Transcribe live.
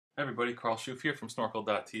Everybody, Carl Schoof here from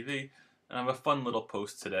Snorkel.tv, and I have a fun little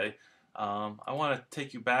post today. I want to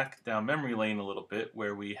take you back down memory lane a little bit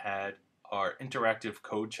where we had our interactive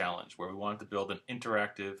code challenge where we wanted to build an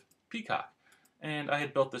interactive peacock. And I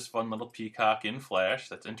had built this fun little peacock in Flash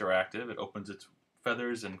that's interactive. It opens its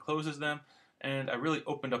feathers and closes them, and I really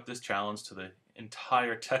opened up this challenge to the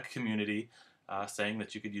entire tech community, saying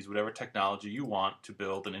that you could use whatever technology you want to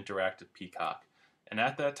build an interactive peacock. And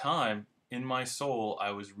at that time, in my soul,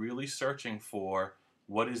 I was really searching for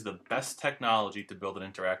what is the best technology to build an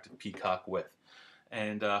interactive peacock with.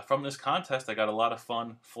 And from this contest, I got a lot of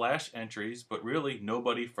fun Flash entries, but really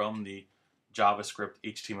nobody from the JavaScript,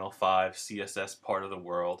 HTML5, CSS part of the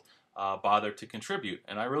world bothered to contribute.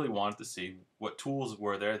 And I really wanted to see what tools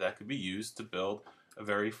were there that could be used to build a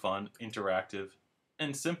very fun, interactive,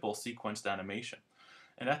 and simple sequenced animation.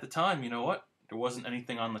 And at the time, you know what? There wasn't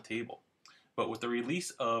anything on the table. But with the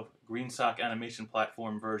release of GreenSock Animation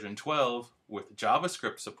Platform version 12 with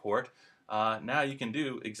JavaScript support, now you can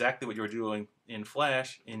do exactly what you were doing in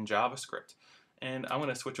Flash in JavaScript. And I'm going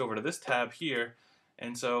to switch over to this tab here.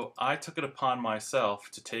 And so I took it upon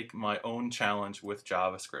myself to take my own challenge with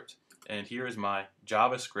JavaScript. And here is my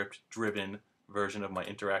JavaScript-Driven version of my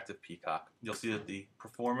interactive peacock. You'll see that the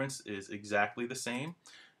performance is exactly the same.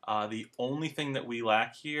 The only thing that we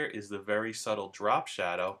lack here is the very subtle drop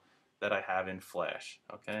shadow that I have in Flash.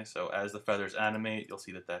 Okay, so as the feathers animate, you'll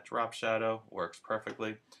see that that drop shadow works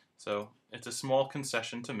perfectly. So it's a small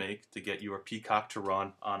concession to make to get your peacock to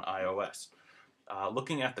run on iOS.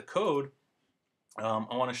 Looking at the code, I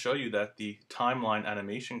want to show you that the timeline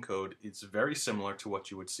animation code is very similar to what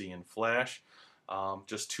you would see in Flash,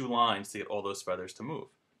 just 2 lines to get all those feathers to move.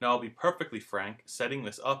 Now, I'll be perfectly frank, setting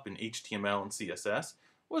this up in HTML and CSS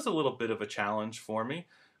was a little bit of a challenge for me.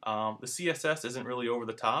 The CSS isn't really over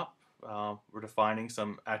the top. We're defining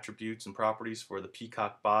some attributes and properties for the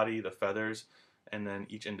peacock body, the feathers, and then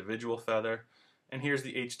each individual feather. And here's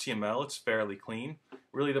the HTML. It's fairly clean.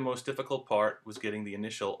 Really the most difficult part was getting the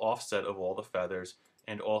initial offset of all the feathers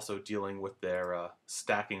and also dealing with their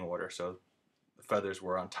stacking order, so the feathers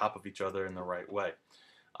were on top of each other in the right way.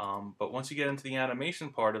 But once you get into the animation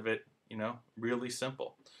part of it, you know, really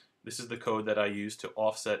simple. This is the code that I use to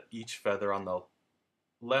offset each feather on the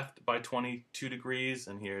left by 22 degrees,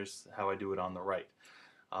 and here's how I do it on the right.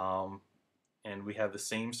 And we have the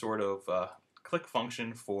same sort of click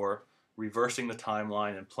function for reversing the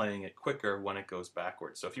timeline and playing it quicker when it goes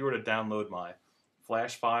backwards. So if you were to download my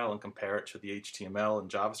Flash file and compare it to the HTML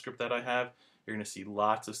and JavaScript that I have, you're going to see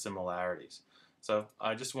lots of similarities. So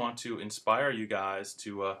I just want to inspire you guys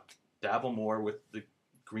to dabble more with the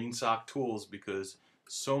GreenSock tools because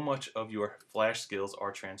so much of your Flash skills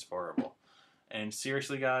are transferable. And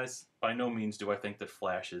seriously, guys, by no means do I think that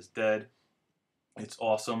Flash is dead. It's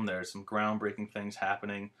awesome. There's some groundbreaking things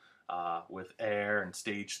happening with Air and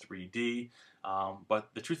Stage 3D. But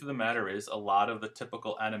the truth of the matter is a lot of the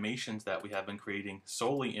typical animations that we have been creating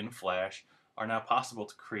solely in Flash are now possible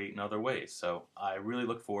to create in other ways. So I really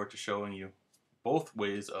look forward to showing you both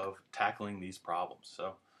ways of tackling these problems.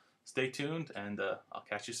 So stay tuned, and I'll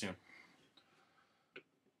catch you soon.